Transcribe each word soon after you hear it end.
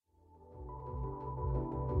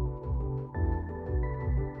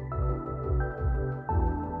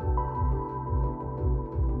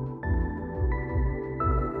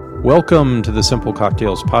Welcome to the Simple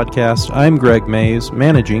Cocktails Podcast. I'm Greg Mays,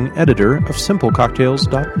 managing editor of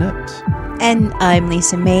simplecocktails.net. And I'm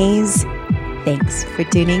Lisa Mays. Thanks for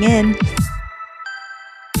tuning in.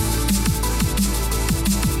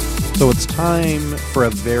 So it's time for a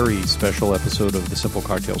very special episode of the Simple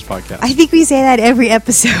Cocktails Podcast. I think we say that every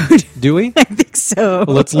episode. Do we? I think so.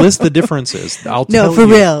 Well, let's list the differences. No, for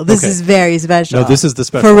real. This is very special. No, this is the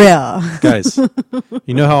special. For real. Guys,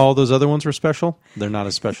 you know how all those other ones were special? They're not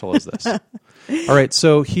as special as this. All right,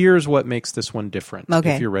 so here's what makes this one different,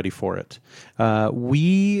 if you're ready for it.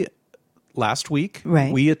 Last week,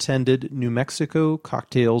 we attended New Mexico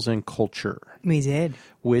Cocktails and Culture. We did.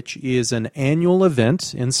 Which is an annual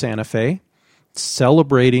event in Santa Fe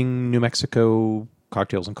celebrating New Mexico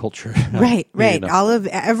cocktails and culture. Right.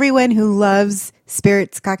 Everyone who loves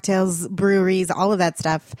spirits, cocktails, breweries, all of that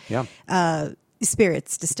stuff. Yeah.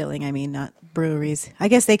 Spirits distilling, I mean, not breweries. I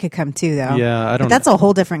guess they could come too, though. Yeah, I don't know. That's a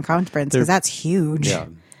whole different conference because that's huge. Yeah.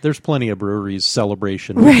 There's plenty of breweries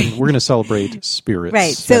celebration. Right. We're going to celebrate spirits.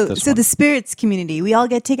 Right. So the spirits community, we all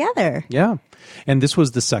get together. Yeah. And this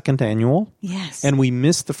was the second annual. Yes. And we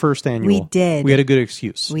missed the first annual. We did. We had a good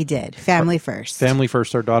excuse. We did. Family first. Family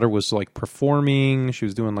first. Our daughter was like performing. She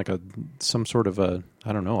was doing like some sort of a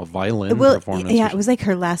violin performance. Yeah, it was like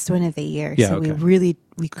her last one of the year. Yeah, so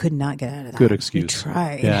we could not get out of that. Good excuse. We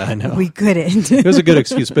tried. Yeah, I know. We couldn't. It was a good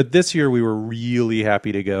excuse. But this year we were really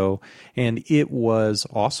happy to go. And it was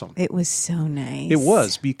awesome. It was so nice. It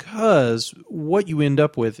was, because what you end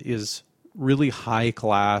up with is really high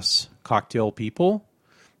class cocktail people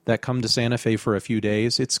that come to Santa Fe for a few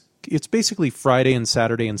days. It's basically Friday and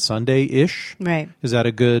Saturday and Sunday-ish. Right. Is that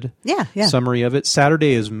a good summary of it?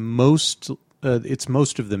 Saturday is most of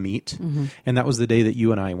the meat, and that was the day that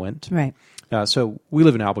you and I went. Right. So we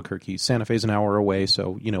live in Albuquerque. Santa Fe's an hour away,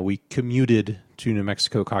 so we commuted to New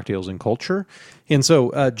Mexico Cocktails and Culture. And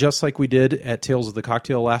so just like we did at Tales of the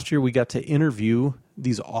Cocktail last year, we got to interview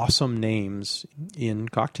these awesome names in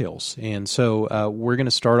cocktails. And so we're going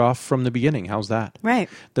to start off from the beginning. How's that? Right.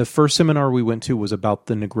 The first seminar we went to was about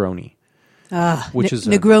the Negroni. Which is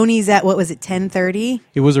Negroni's at, what was it, 10:30?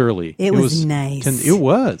 It was early. It was nice. It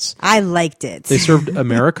was. I liked it. They served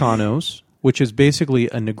Americanos, which is basically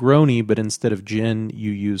a Negroni, but instead of gin,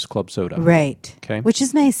 you use club soda. Right. Okay. Which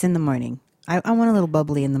is nice in the morning. I want a little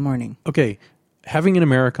bubbly in the morning. Okay. Having an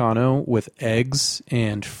Americano with eggs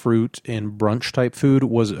and fruit and brunch type food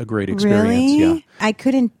was a great experience. Really? Yeah. I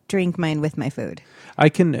couldn't drink mine with my food.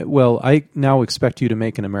 I now expect you to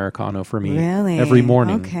make an Americano for me every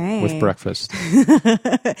morning with breakfast.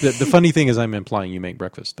 The funny thing is I'm implying you make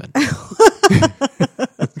breakfast then.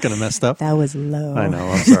 Kind of messed up. That was low. I know,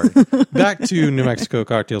 I'm sorry. Back to New Mexico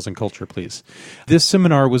Cocktails and Culture, please. This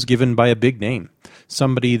seminar was given by a big name.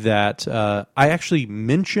 Somebody that I actually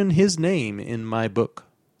mention his name in my book.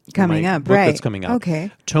 Coming up, right. That's coming up. Okay.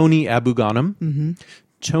 Tony Abou-Ganim. Mm-hmm.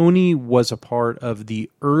 Tony was a part of the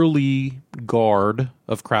early guard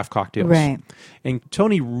of craft cocktails. Right. And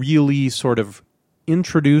Tony really sort of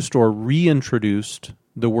introduced or reintroduced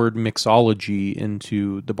the word mixology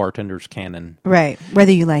into the bartender's canon. Right.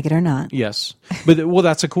 Whether you like it or not. Yes. But,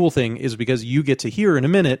 that's a cool thing, is because you get to hear in a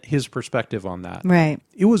minute his perspective on that. Right.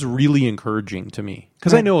 It was really encouraging to me.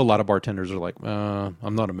 Because I know a lot of bartenders are like,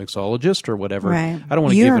 I'm not a mixologist or whatever. Right. I don't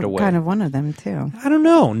want to give it away. You're kind of one of them, too. I don't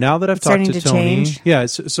know. Now that I've talked to Tony. Change. Yeah,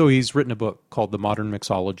 so he's written a book called The Modern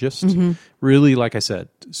Mixologist. Really, like I said,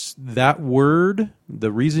 that word,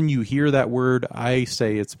 the reason you hear that word, I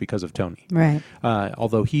say it's because of Tony. Right.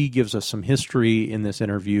 Although he gives us some history in this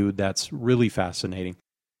interview that's really fascinating.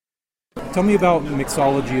 Tell me about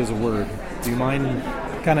mixology as a word. Do you mind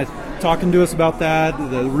kind of talking to us about that,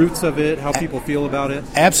 the roots of it, how people feel about it?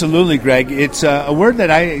 Absolutely, Greg. It's a word that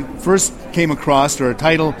I first came across, or a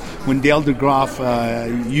title, when Dale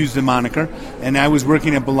DeGroff used the moniker, and I was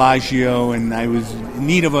working at Bellagio, and I was in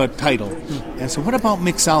need of a title. And so what about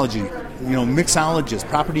mixology? Mixologist,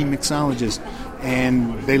 property mixologist.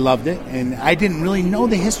 And they loved it, and I didn't really know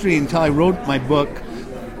the history until I wrote my book,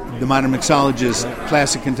 The Modern Mixologist,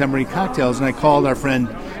 Classic Contemporary Cocktails, and I called our friend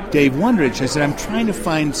Dave Wondrich. I said, I'm trying to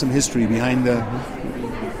find some history behind the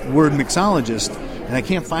word mixologist, and I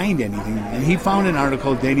can't find anything. And he found an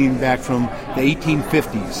article dating back from the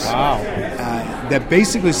 1850s. Wow. That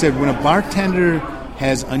basically said when a bartender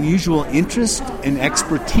has unusual interest and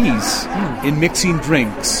expertise in mixing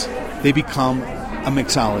drinks, they become a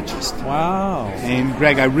mixologist. Wow. And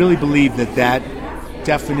Greg, I really believe that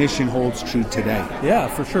definition holds true today. Yeah,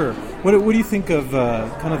 for sure. What do you think of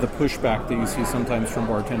kind of the pushback that you see sometimes from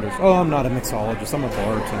bartenders? Oh, I'm not a mixologist, I'm a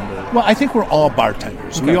bartender. Well, I think we're all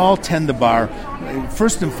bartenders. Okay. We all tend the bar.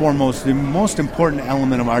 First and foremost, the most important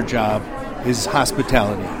element of our job is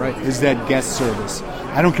hospitality. Right. Is that guest service.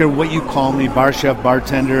 I don't care what you call me, bar chef,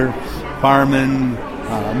 bartender, barman,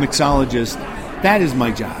 mixologist. That is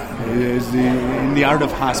my job, is in the art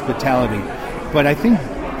of hospitality. But I think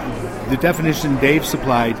the definition Dave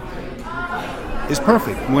supplied is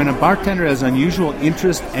perfect. When a bartender has unusual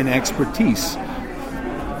interest and expertise,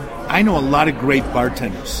 I know a lot of great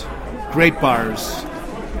bartenders, great bars.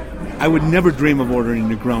 I would never dream of ordering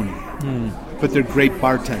Negroni, but they're great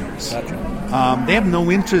bartenders. Gotcha. They have no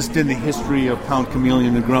interest in the history of Count Camillo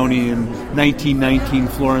Negroni in 1919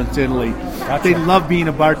 Florence, Italy. Gotcha. They love being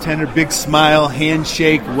a bartender, big smile,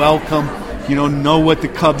 handshake, welcome, know what the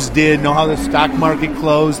Cubs did, know how the stock market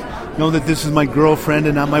closed, know that this is my girlfriend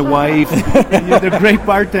and not my wife. They're great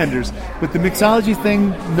bartenders. But the mixology thing,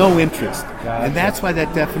 no interest. Gotcha. And that's why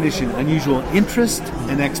that definition, unusual interest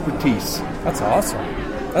and expertise. That's awesome.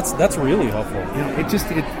 That's really helpful.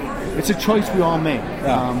 It's a choice we all make.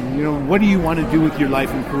 Yeah. What do you want to do with your life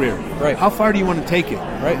and career? Right. How far do you want to take it?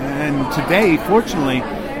 Right. And today, fortunately,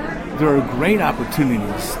 there are great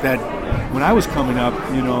opportunities that when I was coming up,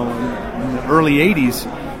 in the early 80s,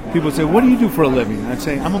 people would say, "What do you do for a living?" I'd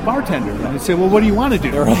say, "I'm a bartender." And I'd say, "Well, what do you want to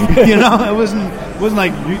do?" Right. It wasn't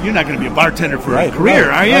like you're not going to be a bartender for a career,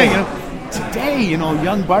 are you? Right. Today,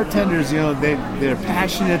 young bartenders, they're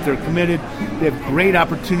passionate, they're committed, they have great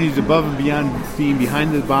opportunities above and beyond being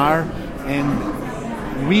behind the bar,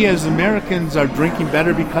 and we as Americans are drinking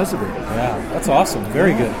better because of it. Yeah, that's awesome.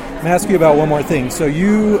 Very good. Let me ask you about one more thing. So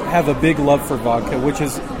you have a big love for vodka, which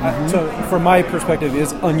is, so from my perspective,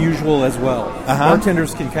 is unusual as well.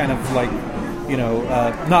 Bartenders can kind of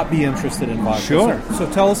not be interested in vodka. Sure. So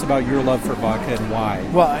tell us about your love for vodka and why.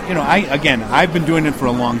 Well, I've been doing it for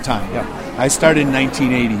a long time. Yeah. I started in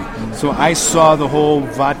 1980, so I saw the whole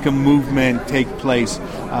vodka movement take place.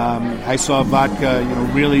 I saw vodka,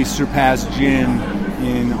 really surpass gin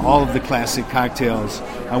in all of the classic cocktails.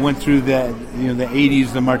 I went through the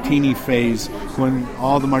 80s, the martini phase, when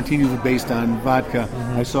all the martinis were based on vodka.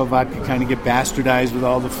 I saw vodka kind of get bastardized with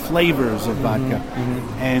all the flavors of vodka.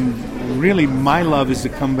 And really, my love is to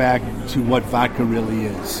come back to what vodka really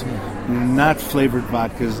is. Not flavored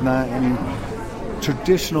vodkas,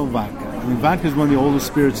 traditional vodka. Vodka is one of the oldest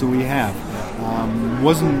spirits that we have.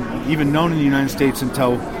 Wasn't even known in the United States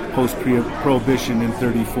until post-Prohibition in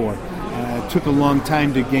 1934. It took a long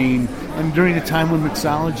time to gain, and during a time when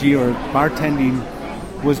mixology or bartending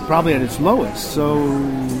was probably at its lowest. So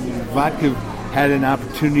vodka had an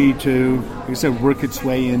opportunity to, like I said, work its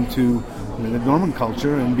way into the Norman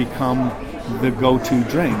culture and become the go-to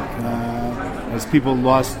drink. As people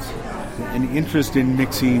lost an interest in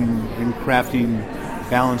mixing and crafting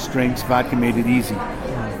balanced drinks, vodka made it easy.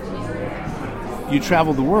 You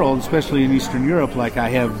travel the world, especially in Eastern Europe, like I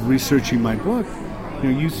have researching my book,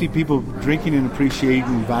 you see people drinking and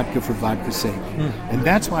appreciating vodka for vodka's sake. And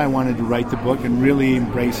that's why I wanted to write the book and really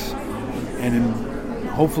embrace and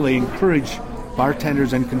hopefully encourage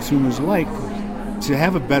bartenders and consumers alike to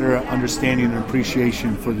have a better understanding and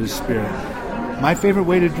appreciation for this spirit. My favorite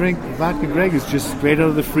way to drink vodka, Greg, is just straight out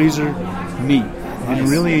of the freezer, neat. Nice. And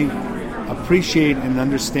really appreciate and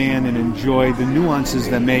understand and enjoy the nuances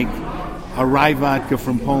that make a rye vodka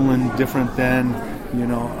from Poland different than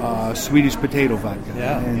Swedish potato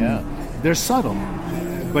vodka. They're subtle,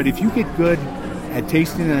 but if you get good at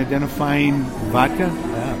tasting and identifying vodka,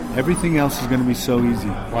 everything else is going to be so easy.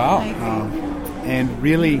 Wow. And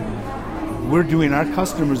really, we're doing our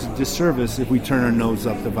customers a disservice if we turn our nose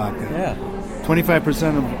up to vodka. Yeah.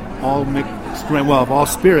 25% of all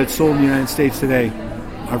spirits sold in the United States today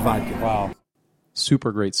are vodka. Wow.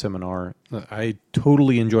 Super great seminar. I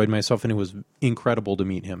totally enjoyed myself, and it was incredible to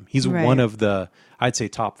meet him. He's one of the, I'd say,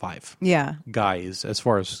 top 5 guys as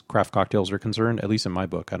far as craft cocktails are concerned, at least in my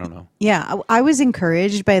book. I don't know. Yeah, I was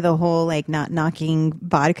encouraged by the whole not knocking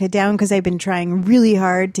vodka down, because I've been trying really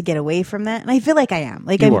hard to get away from that, and I feel like I am.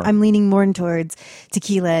 I'm leaning more towards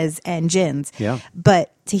tequilas and gins. Yeah.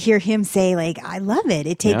 But to hear him say, I love it.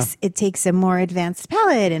 It takes a more advanced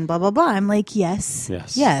palate and blah, blah, blah. I'm like, yes.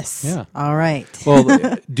 Yeah. All right.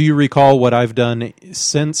 Well, do you recall what I've done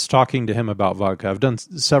since talking to him about vodka? I've done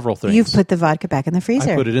several things. You've put the vodka back in the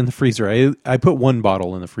freezer. I put it in the freezer. I put one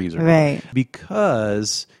bottle in the freezer. Right.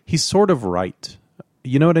 Because he's sort of right.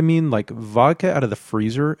 You know what I mean? Like, vodka out of the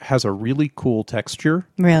freezer has a really cool texture.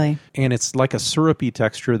 Really? And it's like a syrupy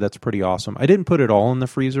texture that's pretty awesome. I didn't put it all in the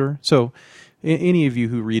freezer. So any of you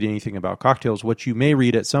who read anything about cocktails, what you may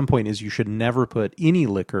read at some point is you should never put any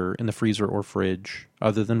liquor in the freezer or fridge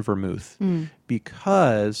other than vermouth.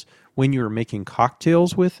 Because when you're making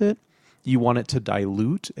cocktails with it, you want it to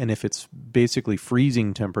dilute, and if it's basically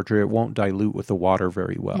freezing temperature, it won't dilute with the water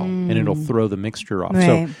very well, and it'll throw the mixture off.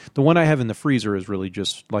 Right. So the one I have in the freezer is really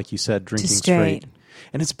just, like you said, drinking straight.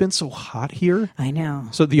 And it's been so hot here. I know.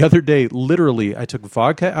 So the other day, literally, I took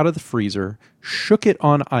vodka out of the freezer, shook it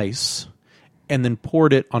on ice, and then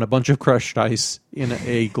poured it on a bunch of crushed ice in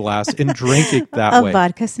a glass and drank it that way. A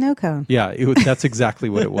vodka snow cone. Yeah, that's exactly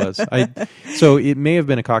what it was. So it may have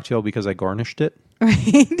been a cocktail because I garnished it.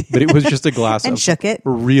 Right. But it was just a glass and of shook it.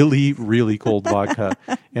 really, really cold vodka.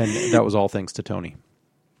 And that was all thanks to Tony.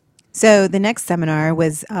 So the next seminar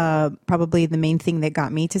was probably the main thing that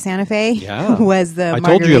got me to Santa Fe. Yeah. Was the I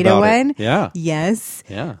margarita told you about one. It. Yeah. Yes.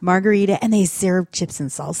 Yeah. Margarita, and they served chips and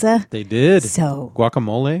salsa. They did. So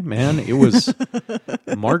guacamole, man, it was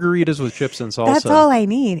margaritas with chips and salsa. That's all I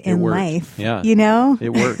need in worked. life. Yeah. You know?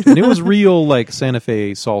 It worked. And it was real like Santa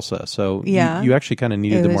Fe salsa. So yeah. you actually kind of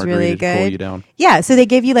needed the margarita really to pull you down. Yeah. So they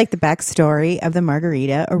gave you like the backstory of the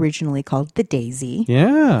margarita, originally called the Daisy.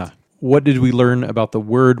 Yeah. What did we learn about the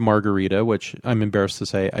word margarita, which I'm embarrassed to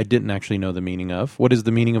say I didn't actually know the meaning of? What is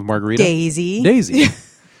the meaning of margarita? Daisy. Daisy.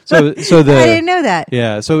 So I didn't know that.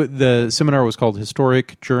 Yeah. So the seminar was called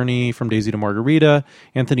Historic Journey from Daisy to Margarita.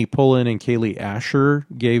 Anthony Pullen and Kaylee Asher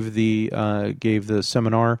gave the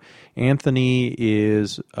seminar. Anthony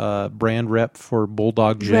is brand rep for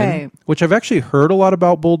Bulldog Gin, right. which I've actually heard a lot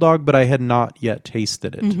about Bulldog, but I had not yet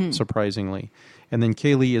tasted it, surprisingly. And then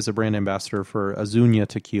Kaylee is a brand ambassador for Azuñia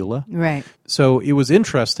Tequila. Right. So it was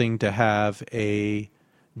interesting to have a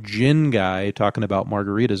gin guy talking about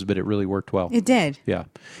margaritas, but it really worked well. It did. Yeah.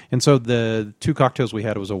 And so the two cocktails we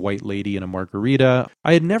had was a white lady and a margarita.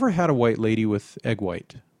 I had never had a white lady with egg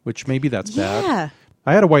white, which maybe that's bad. Yeah.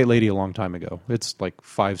 I had a white lady a long time ago. It's like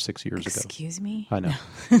 5-6 years ago. Excuse me? I know.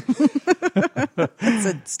 That's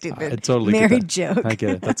a stupid I totally married get that. joke. I get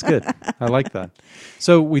it. That's good. I like that.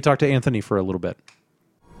 So we talked to Anthony for a little bit.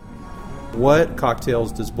 What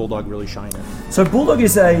cocktails does Bulldog really shine in? So Bulldog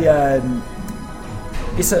is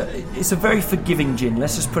it's a very forgiving gin.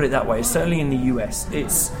 Let's just put it that way. Certainly in the US,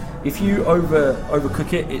 it's if you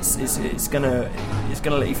overcook it, it's gonna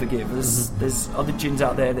let you forgive. There's other gins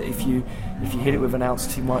out there that if you hit it with an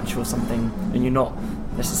ounce too much or something, and you're not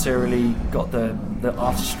necessarily got the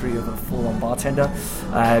artistry of a full-on bartender,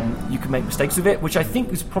 you can make mistakes with it, which I think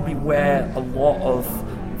is probably where a lot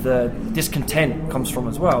of the discontent comes from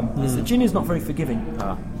as well. Is the gin is not very forgiving.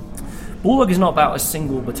 Bulldog is not about a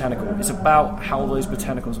single botanical. It's about how those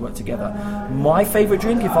botanicals work together. My favorite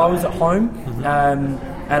drink, if I was at home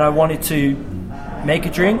and I wanted to make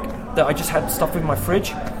a drink that I just had stuff in my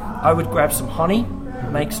fridge, I would grab some honey,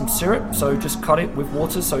 make some syrup, so just cut it with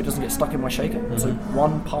water so it doesn't get stuck in my shaker. So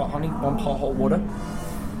 1 part honey, 1 part hot water,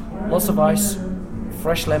 lots of ice,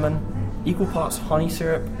 fresh lemon, equal parts honey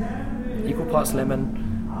syrup, equal parts lemon,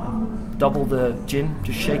 double the gin,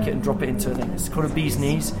 just shake it and drop it into it. It's called a bee's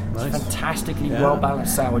knees. Nice. It's a fantastically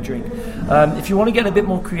well-balanced sour drink. If you want to get a bit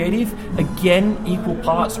more creative, again, equal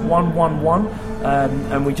parts, 1-1-1.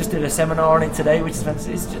 And we just did a seminar on it today, which is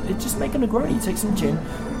fantastic. It's just make a Negroni. Take some gin,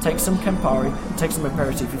 take some Campari, take some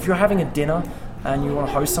aperitif. If you're having a dinner and you want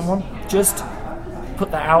to host someone, just put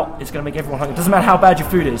that out. It's going to make everyone hungry. It doesn't matter how bad your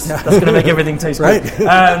food is. That's going to make everything taste right. good.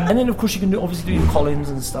 And then, of course, you can obviously do your Collins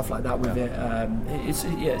and stuff like that with it.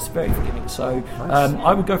 It's very forgiving. So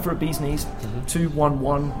I would go for a bee's knees,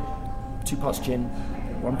 2-1-1, 2 parts gin,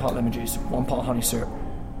 1 part lemon juice, 1 part honey syrup.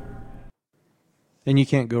 And you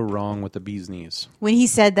can't go wrong with the bee's knees. When he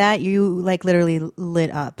said that, you like literally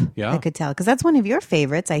lit up. Yeah. I could tell. Because that's one of your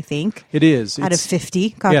favorites, I think. It is. Out of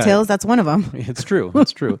 50 cocktails, that's one of them. It's true.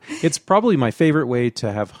 It's true. It's probably my favorite way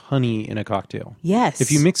to have honey in a cocktail. Yes.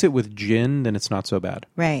 If you mix it with gin, then it's not so bad.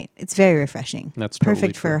 Right. It's very refreshing. That's totally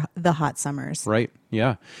perfect true. for the hot summers. Right.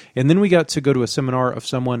 Yeah. And then we got to go to a seminar of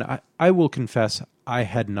someone I will confess I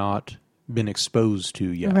had not been exposed to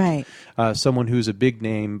yet. Right. Someone who's a big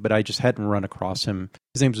name, but I just hadn't run across him.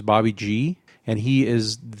 His name's Bobby G, and he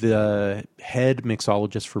is the head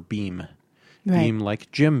mixologist for Beam. Right. Beam,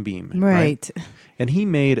 like Jim Beam. Right. And he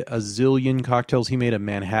made a zillion cocktails. He made a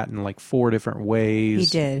Manhattan like 4 different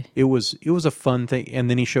ways. He did. It was a fun thing. And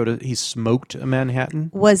then he smoked a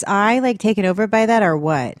Manhattan. Was I like taken over by that or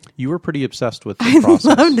what? You were pretty obsessed with the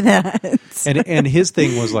process. I loved that. And his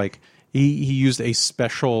thing was like, he used a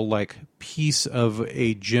special like piece of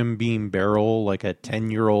a Jim Beam barrel, like a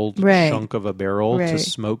 10-year-old chunk of a barrel to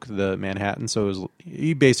smoke the Manhattan. So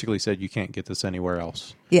he basically said, you can't get this anywhere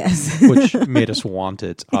else. Yes. Which made us want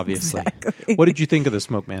it, obviously. Exactly. What did you think of the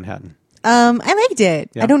smoked Manhattan? I liked it.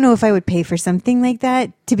 Yeah. I don't know if I would pay for something like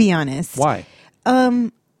that, to be honest. Why?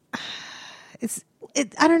 I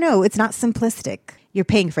don't know. It's not simplistic. you're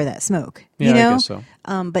paying for that smoke. Yeah, you know? I guess so.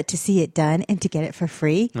 But to see it done and to get it for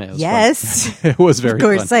free, Yeah, it was yes. fun. It was very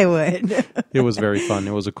fun. Of course I would. It was very fun.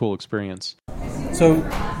 It was a cool experience. So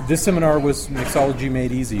this seminar was Mixology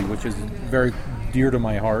Made Easy, which is very dear to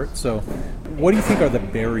my heart. So what do you think are the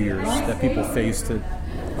barriers that people face to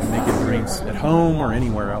making drinks at home or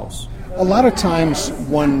anywhere else? A lot of times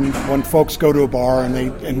when folks go to a bar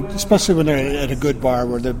and especially when they're at a good bar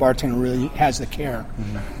where the bartender really has the care,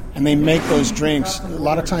 and they make those drinks, a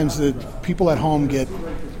lot of times the people at home get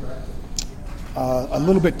a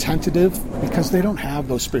little bit tentative because they don't have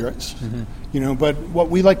those spirits. But what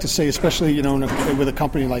we like to say, especially with a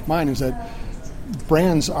company like mine, is that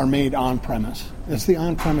brands are made on premise. It's the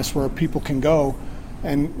on premise where people can go,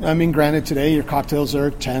 and I mean, granted, today your cocktails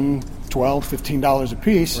are $10, $12, $15 a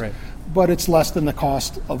piece. Right. But it's less than the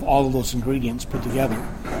cost of all of those ingredients put together.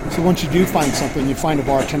 So once you do find something, you find a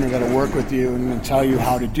bartender that will work with you and tell you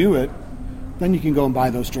how to do it, then you can go and buy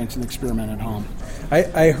those drinks and experiment at home.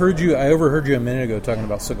 I overheard you a minute ago talking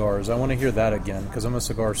about cigars. I want to hear that again because I'm a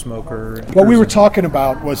cigar smoker. What we were talking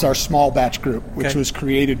about was our small batch group, which was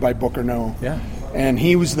created by Booker Noe. Yeah. And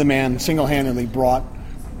he was the man single-handedly brought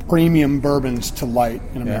premium bourbons to light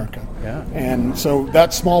in America. Yeah. And so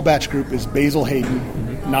that small batch group is Basil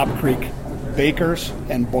Hayden, Knob Creek, Baker's,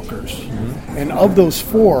 and Booker's. And of those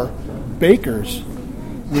 4, Baker's,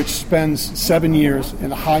 which spends 7 years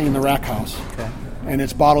high in the rack house, and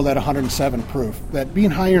it's bottled at 107 proof. That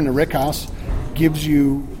being higher in the rick house gives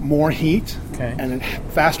you more heat and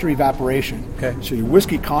faster evaporation. So your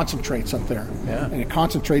whiskey concentrates up there, and it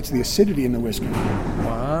concentrates the acidity in the whiskey.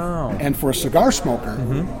 Wow. And for a cigar smoker,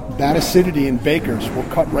 that acidity in Baker's will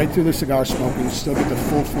cut right through the cigar smoke and you still get the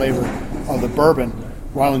full flavor of the bourbon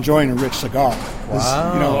while enjoying a rich cigar.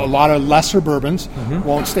 Wow. A lot of lesser bourbons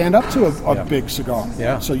won't stand up to a big cigar.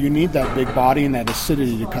 Yeah. So you need that big body and that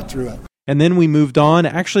acidity to cut through it. And then we moved on.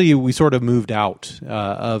 Actually, we sort of moved out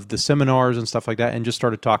of the seminars and stuff like that and just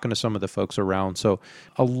started talking to some of the folks around. So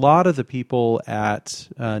a lot of the people at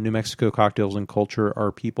New Mexico Cocktails and Culture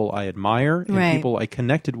are people I admire and people I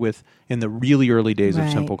connected with in the really early days of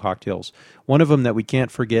Simple Cocktails. One of them that we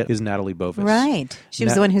can't forget is Natalie Bovis. Right. She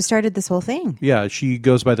was the one who started this whole thing. Yeah, she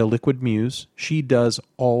goes by the Liquid Muse. She does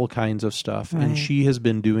all kinds of stuff, and she has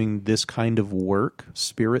been doing this kind of work,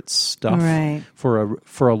 spirit stuff,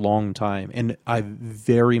 for a long time. And I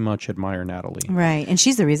very much admire Natalie. Right, and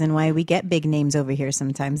she's the reason why we get big names over here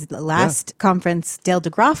sometimes. The last conference, Dale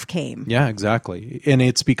DeGroff came. Yeah, exactly. And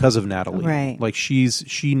it's because of Natalie. Right. Like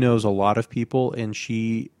she knows a lot of people, and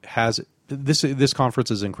she has... This conference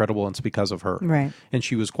is incredible, and it's because of her. Right. And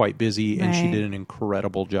she was quite busy, and she did an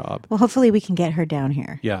incredible job. Well, hopefully we can get her down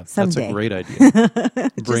here. Yeah, someday. That's a great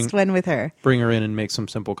idea. Just one with her. Bring her in and make some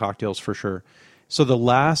simple cocktails for sure. So the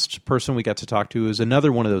last person we got to talk to is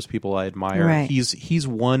another one of those people I admire. Right. He's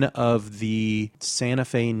one of the Santa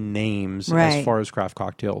Fe names as far as craft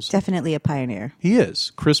cocktails. Definitely a pioneer. He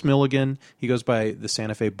is. Chris Milligan. He goes by the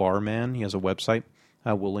Santa Fe Barman. He has a website.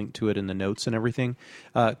 We'll link to it in the notes and everything.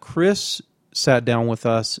 Chris sat down with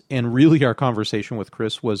us, and really our conversation with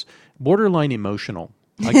Chris was borderline emotional.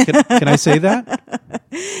 Can I say that?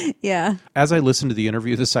 Yeah. As I listened to the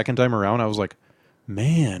interview the second time around, I was like,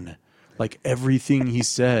 man, like everything he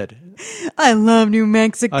said. I love New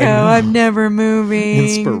Mexico. I'm never moving.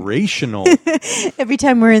 Inspirational. Every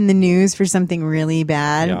time we're in the news for something really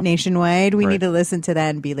bad nationwide, we need to listen to that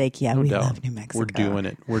and be like, we love New Mexico.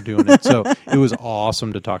 We're doing it. So it was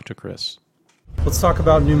awesome to talk to Chris. Let's talk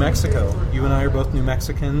about New Mexico. You and I are both New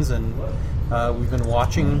Mexicans, and we've been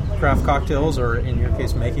watching craft cocktails, or in your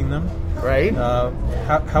case, making them. Right.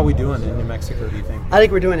 How we doing in New Mexico, do you think? I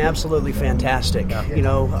think we're doing absolutely fantastic. Yeah.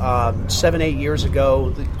 7-8 years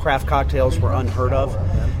ago, the craft cocktails were unheard of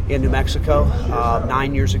in New Mexico.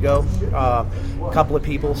 9 years ago, a couple of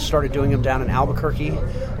people started doing them down in Albuquerque.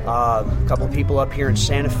 A couple of people up here in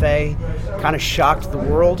Santa Fe. Kind of shocked the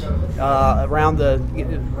world around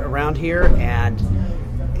here, and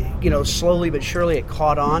slowly but surely it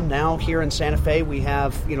caught on. Now here in Santa Fe, we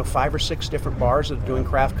have 5 or 6 different bars that are doing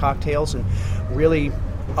craft cocktails and really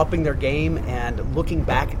upping their game and looking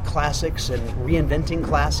back at classics and reinventing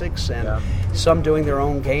classics, and some doing their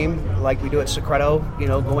own game like we do at Secreto,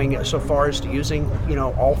 going so far as to using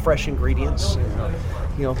all fresh ingredients,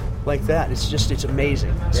 like that. It's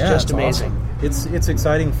amazing. It's amazing. Awesome. It's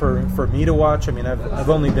exciting for me to watch. I mean, I've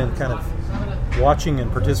only been kind of watching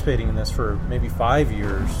and participating in this for maybe 5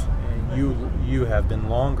 years. And you have been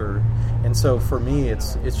longer, and so for me,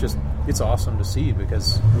 it's awesome to see,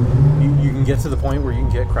 because you can get to the point where you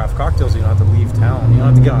can get craft cocktails. You don't have to leave town. You don't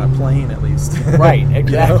have to get on a plane, at least. Right.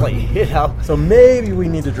 Exactly. So maybe we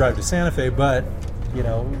need to drive to Santa Fe, but you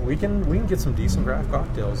know, we can get some decent craft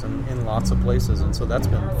cocktails in lots of places, and so that's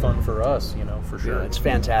been fun for us, you know, for sure. Yeah, it's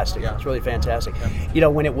fantastic. Yeah. It's really fantastic. Yeah. You know,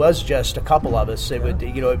 when it was just a couple of us, it would,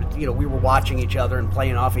 you know, we were watching each other and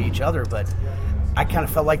playing off of each other, but I kind of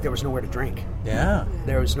felt like there was nowhere to drink. Yeah.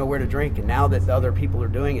 There was nowhere to drink, and now that the other people are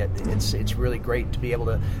doing it, it's really great to be able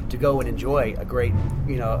to go and enjoy a great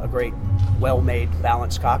well-made,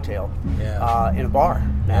 balanced cocktail in a bar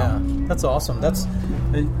now. Yeah, that's awesome. That's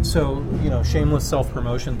so, you know, shameless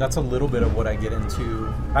self-promotion. That's a little bit of what I get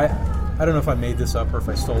into. I don't know if I made this up or if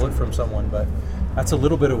I stole it from someone, but that's a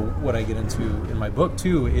little bit of what I get into in my book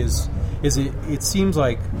too. Is it seems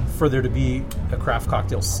like for there to be a craft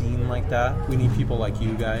cocktail scene like that, we need people like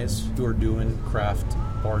you guys who are doing craft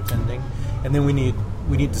bartending, and then we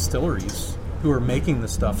need distilleries who are making the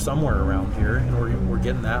stuff somewhere around here, and we're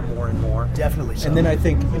getting that more and more. Definitely so. And then I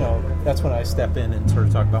think, you know, that's when I step in and sort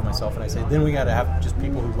of talk about myself, and I say, then we got to have just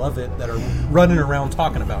people who love it that are running around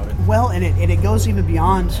talking about it. Well, and it goes even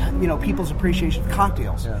beyond, you know, people's appreciation of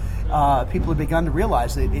cocktails. Yeah. People have begun to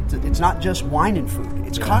realize that it's not just wine and food;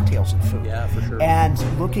 it's cocktails and food. Yeah, for sure. And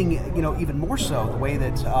looking, you know, even more so the way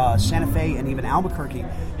that Santa Fe and even Albuquerque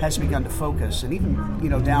has begun to focus, and even, you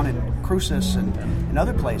know, down in Cruces and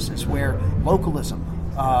other places where localism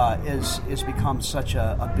is become such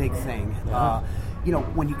a big thing. You know,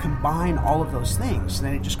 when you combine all of those things,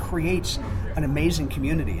 then it just creates an amazing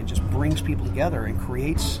community and just brings people together and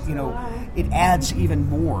creates, you know, it adds even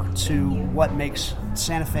more to what makes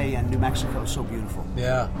Santa Fe and New Mexico so beautiful.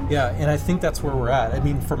 Yeah, and I think that's where we're at. I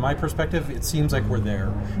mean, from my perspective, it seems like we're there,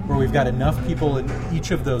 where we've got enough people in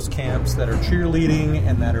each of those camps that are cheerleading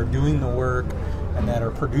and that are doing the work and that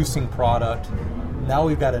are producing product. Now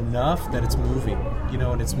we've got enough that it's moving, you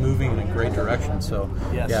know, and it's moving in a great direction. So,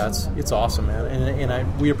 yes. Yeah, it's awesome, man.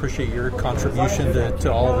 And we appreciate your contribution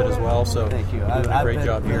to all of it as well. So, thank you. You're doing a great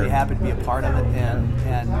job really here. Happy to be a part of it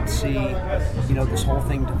and see, you know, this whole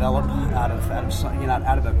thing develop out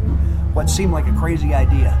of what seemed like a crazy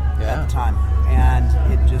idea at the time,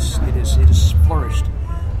 and it has flourished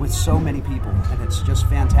with so many people, and it's just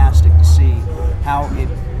fantastic to see how it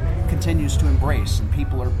continues to embrace, and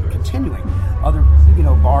people are continuing. Other, you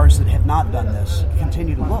know, bars that have not done this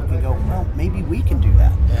continue to look and go, well, maybe we can do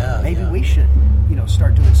that. Maybe we should, you know,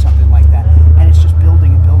 start doing something like that. And it's just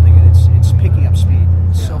building and building, and it's picking up speed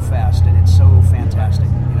so fast, and it's so fantastic.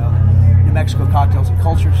 You know, the New Mexico Cocktails and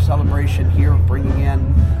Culture celebration here, bringing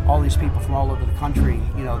in all these people from all over the country.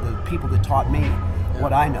 You know, the people that taught me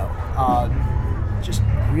what I know, just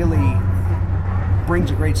really brings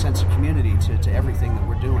a great sense of community to everything that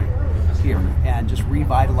we're doing here, and just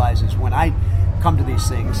revitalizes. When I come to these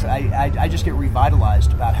things, I just get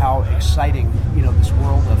revitalized about how exciting, you know, this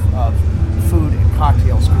world of food and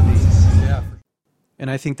cocktails can be. Yeah. And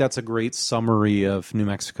I think that's a great summary of New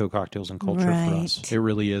Mexico Cocktails and Culture for us. It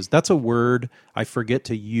really is. That's a word I forget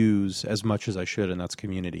to use as much as I should, and that's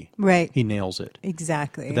community. Right. He nails it.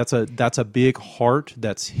 Exactly. That's a big heart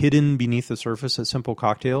that's hidden beneath the surface at Simple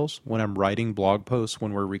Cocktails. When I'm writing blog posts,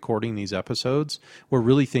 when we're recording these episodes, we're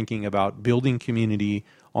really thinking about building community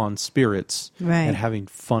on spirits and having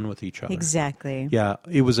fun with each other. Exactly. Yeah,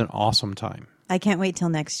 it was an awesome time. I can't wait till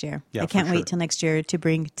next year. Yeah, I can't wait till next year to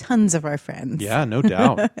bring tons of our friends. Yeah, no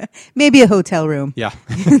doubt. Maybe a hotel room. Yeah,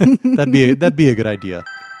 that'd be a good idea.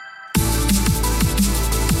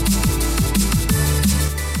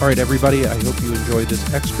 All right, everybody, I hope you enjoyed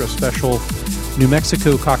this extra special New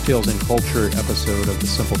Mexico Cocktails and Culture episode of the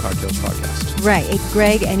Simple Cocktails podcast. Right.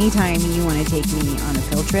 Greg, anytime you want to take me on a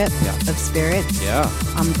field trip of spirits,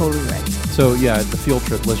 I'm totally ready. So, yeah, the field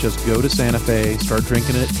trip, let's just go to Santa Fe, start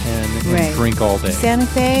drinking at 10, and drink all day. Santa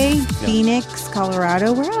Fe, Phoenix,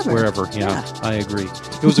 Colorado, wherever. I agree.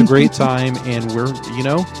 It was a great time, and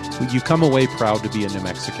you come away proud to be a New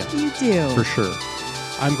Mexican. You do. For sure.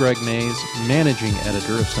 I'm Greg Mays, managing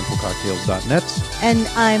editor of SimpleCocktails.net. And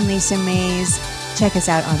I'm Lisa Mays. Check us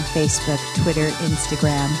out on Facebook, Twitter,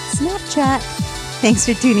 Instagram, Snapchat. Thanks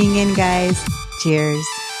for tuning in, guys. Cheers.